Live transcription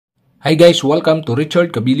Hi guys, welcome to Richard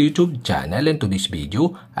Cabile YouTube channel, and to this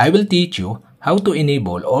video, I will teach you how to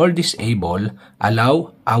enable or disable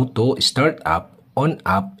allow auto start up on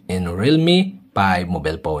app in Realme 5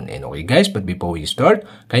 mobile phone. And okay guys, but before we start,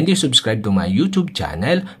 kindly subscribe to my YouTube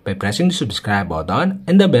channel by pressing the subscribe button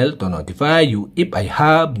and the bell to notify you if I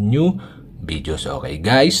have new videos. Okay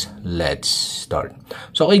guys, let's start.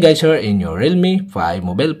 So okay guys, here in your Realme 5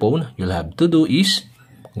 mobile phone, you'll have to do is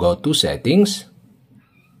go to settings.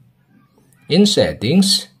 In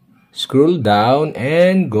settings, scroll down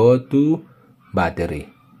and go to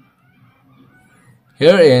battery.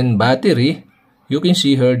 Here in battery, you can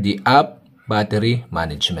see here the app battery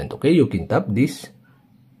management. Okay, you can tap this.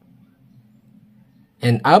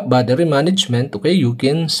 In app battery management, okay, you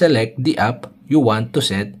can select the app you want to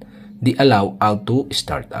set the allow auto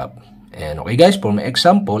start up. And okay guys, for my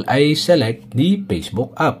example, I select the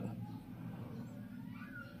Facebook app.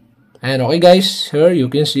 And okay guys, here you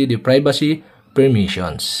can see the privacy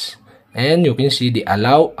permissions. And you can see the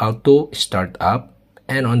allow auto start up.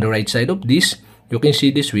 And on the right side of this, you can see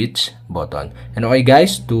the switch button. And okay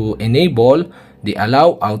guys, to enable the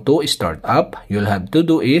allow auto start up, you'll have to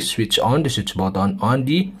do is switch on the switch button on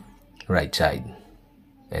the right side.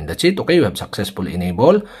 And that's it. Okay, you have successfully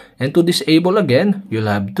enabled. And to disable again, you'll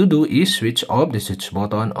have to do is switch off the switch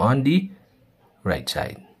button on the right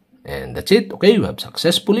side. And that's it. Okay, you have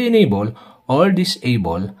successfully enabled or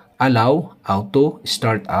disabled allow auto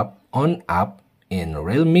start up on app in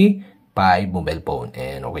Realme 5 mobile phone.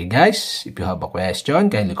 And okay guys, if you have a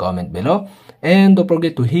question, kindly comment below. And don't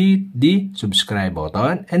forget to hit the subscribe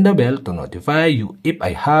button and the bell to notify you if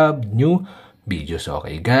I have new videos.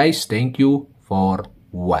 Okay guys, thank you for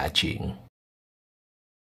watching.